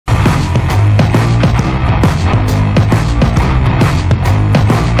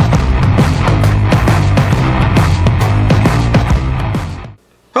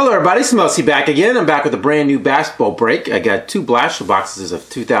Hello everybody, Smelsy back again. I'm back with a brand new basketball break. I got two blaster boxes of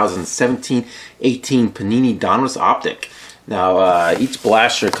 2017-18 Panini Donruss Optic. Now each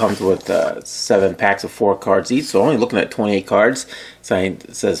blaster comes with 7 packs of 4 cards each, so only looking at 28 cards.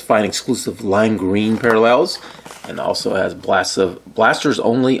 It says find exclusive lime green parallels, and also has blasters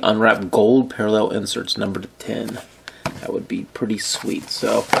only unwrapped gold parallel inserts numbered to 10. That would be pretty sweet.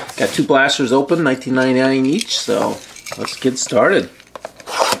 So got 2 blasters open, $19.99 each, so let's get started.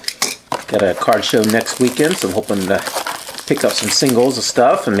 Got a card show next weekend, so I'm hoping to pick up some singles of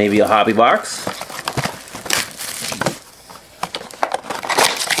stuff and maybe a hobby box.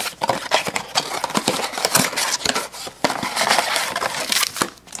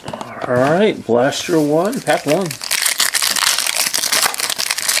 Alright, Blaster 1, Pack 1.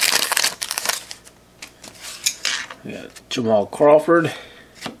 We got Jamal Crawford,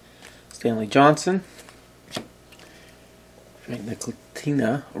 Stanley Johnson, Frank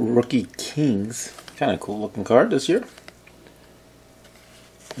Nicotina, Rookie Kings. Kind of cool looking card this year.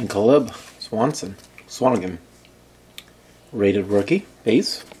 And Caleb Swanigan, rated rookie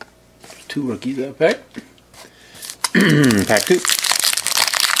base. 2 rookies that pack. Pack 2.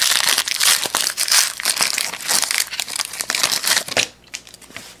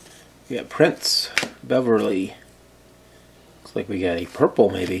 We got Prince Beverly. Looks like we got a purple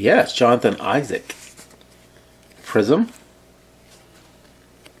maybe. Yeah, it's Jonathan Isaac. Prism.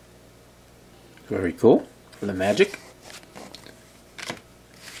 Very cool for the Magic.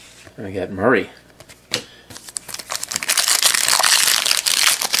 And we got Murray.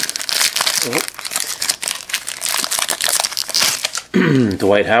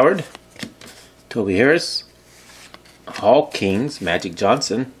 Dwight Howard. Toby Harris. Hall Kings, Magic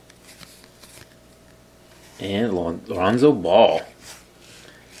Johnson. And Lonzo Ball.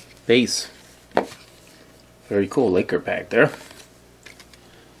 Base. Very cool Laker pack there.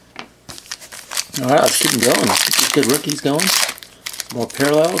 Alright, let's keep them going. Let's keep these good rookies going. More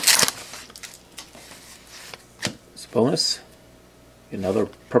parallels. It's a bonus. Another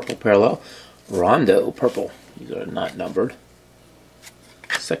purple parallel. Rondo purple. These are not numbered.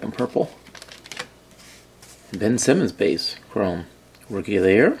 Second purple. Ben Simmons base. Chrome. Rookie of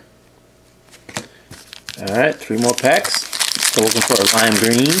the year. Alright, 3 more packs. Still looking for a lime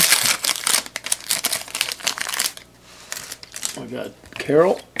green. We got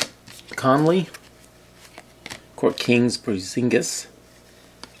Carroll. Conley. Court Kings, Porzingis,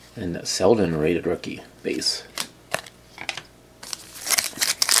 and Selden rated rookie base.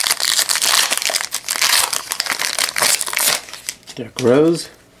 Derrick Rose,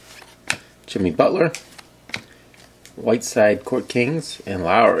 Jimmy Butler, Whiteside, Court Kings, and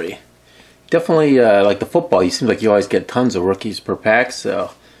Lowry. Definitely like the football. You seem like you always get tons of rookies per pack. So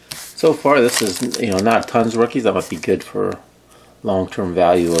far this is not tons of rookies. That must be good for long-term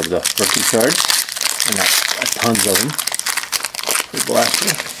value of the rookie cards. And not tons of them.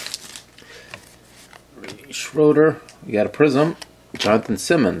 Blaster. Schroeder. We got a Prism. Jonathan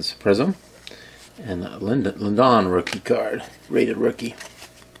Simmons Prism. And Lindon rookie card. Rated rookie.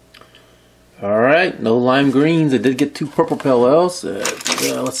 Alright, no lime greens. I did get 2 purple parallels.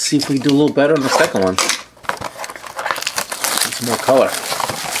 Let's see if we do a little better on the second one. Get some more color.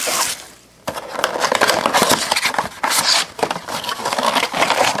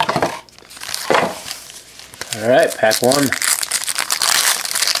 Alright, pack 1.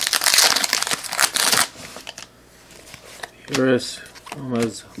 Here's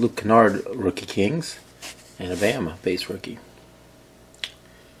Luke Kennard rookie Kings. And a Bam base rookie.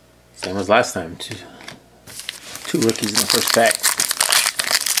 Same as last time. Two rookies in the first pack.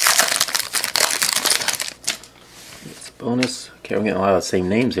 It's a bonus. Okay, we're getting a lot of the same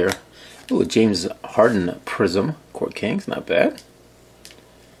names here. Ooh, James Harden Prism. Court Kings, not bad.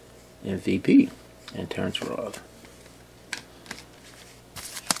 MVP. And Terrence Roth.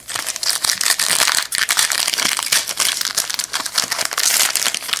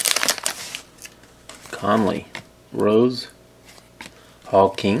 Conley. Rose. Hall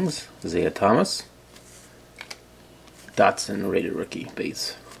Kings. Isaiah Thomas. Dotson rated rookie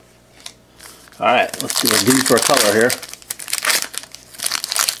base. Alright, let's do a D for a color here.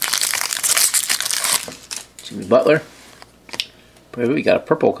 Jimmy Butler. Maybe we got a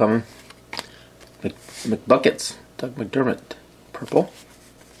purple coming. McBuckets, Doug McDermott, purple.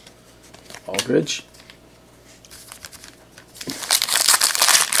 Aldridge.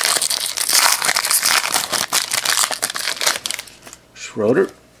 Schroeder.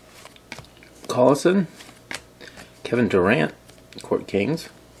 Collison. Kevin Durant, Court Kings.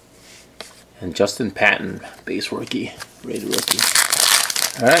 And Justin Patton, base rookie, rated rookie.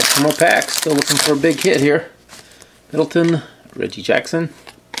 Alright, 2 more packs. Still looking for a big hit here. Middleton, Reggie Jackson.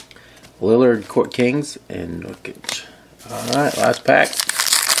 Lillard, Court Kings, and Nurkic. Alright, last pack.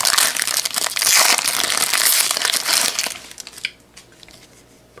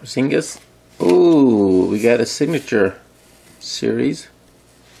 Porzingis. Ooh, we got a signature series.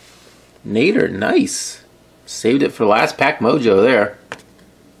 Nader, nice. Saved it for last pack mojo there.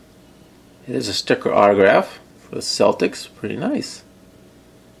 There's a sticker autograph for the Celtics. Pretty nice.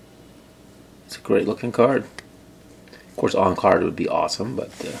 It's a great looking card. Of course, on card would be awesome,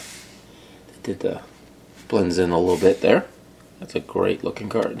 but they did the blends in a little bit there. That's a great looking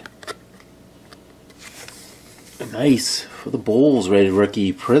card. Nice for the Bulls rated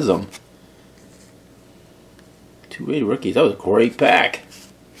rookie Prism. 2 rated rookies. That was a great pack.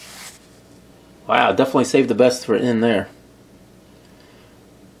 Wow, definitely saved the best for in there.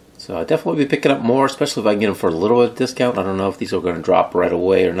 So I'll definitely be picking up more, especially if I can get them for a little bit of discount. I don't know if these are going to drop right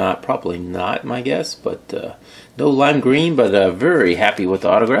away or not. Probably not, my guess. But no lime green, but very happy with the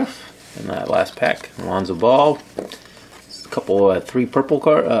autograph in that last pack. Alonzo Ball. A couple 3 purple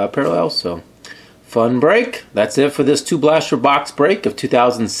parallels. So fun break. That's it for this 2 blaster box break of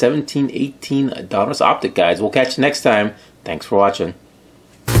 2017-18 Donruss Optic, guys. We'll catch you next time. Thanks for watching.